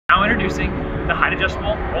Now introducing the height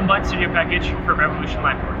adjustable 1-button studio package for Revolution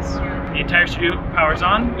Lightboards. The entire studio powers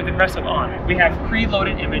on with the press of on. We have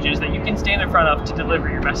preloaded images that you can stand in front of to deliver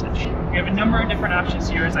your message. We have a number of different options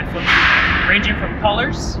here as I flip through, ranging from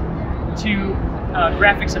colors to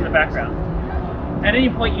graphics in the background. At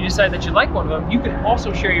any point you decide that you like one of them, you can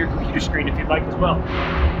also share your computer screen if you'd like as well.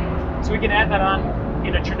 So we can add that on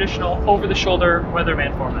in a traditional over-the-shoulder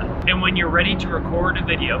Weatherman format. And when you're ready to record a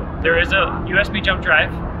video, there is a USB jump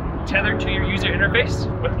drive tethered to your user interface.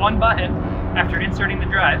 With one button, after inserting the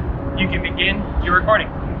drive, you can begin your recording.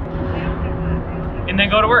 And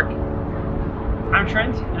then go to work. I'm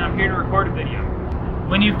Trent, and I'm here to record a video.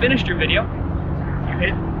 When you've finished your video, you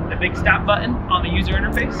hit the big stop button on the user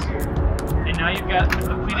interface, and now you've got a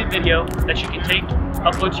completed video that you can take,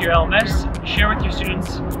 upload to your LMS, share with your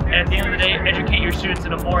students, and at the end of the day, educate your students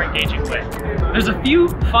in a more engaging way. There's a few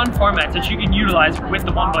fun formats that you can utilize with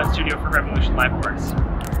the 1-button studio for Revolution Lightboards.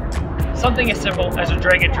 Something as simple as a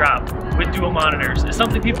drag and drop with dual monitors is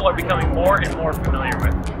something people are becoming more and more familiar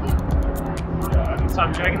with. So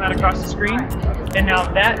I'm dragging that across the screen, and now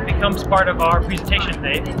that becomes part of our presentation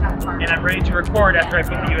today, and I'm ready to record after I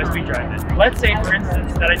put the USB drive in. Let's say, for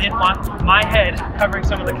instance, that I didn't want my head covering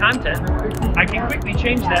some of the content. I can quickly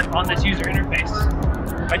change that on this user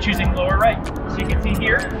interface by choosing lower right. So you can see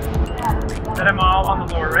here that I'm all on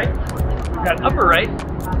the lower right. We've got upper right,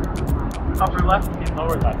 upper left, and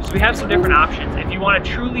lower left. So we have some different options. If you want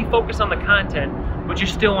to truly focus on the content, but you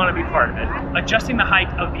still want to be part of it, adjusting the height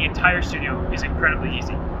of the entire studio is incredibly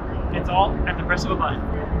easy. It's all at the press of a button.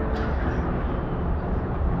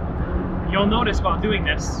 You'll notice while doing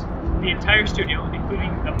this, the entire studio,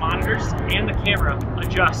 including the monitors and the camera,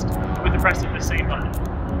 adjust with the press of the same button.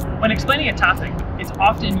 When explaining a topic, it's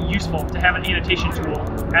often useful to have an annotation tool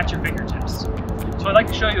at your fingertips. So I'd like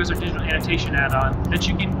to show you as a digital annotation add-on that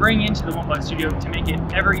you can bring into the 1-button studio to make it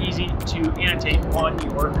ever easy to annotate on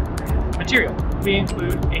your material. We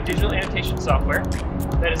include a digital annotation software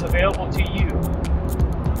that is available to you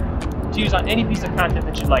to use on any piece of content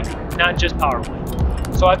that you'd like, not just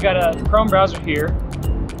PowerPoint. So I've got a Chrome browser here,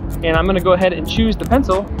 and I'm going to go ahead and choose the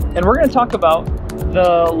pencil, and we're going to talk about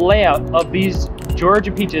the layout of these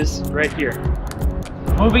Georgia peaches right here.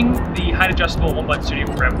 Moving the height adjustable 1-button studio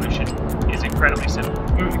for Revolution is incredibly simple.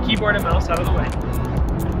 Move the keyboard and mouse out of the way,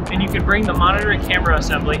 and you can bring the monitor and camera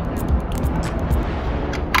assembly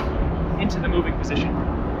into the moving position.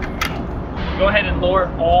 Go ahead and lower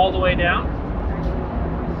it all the way down.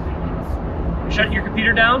 Shut your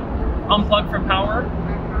computer down, unplug from power,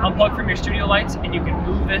 unplug from your studio lights, and you can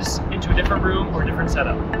move this into a different room or a different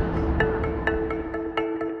setup.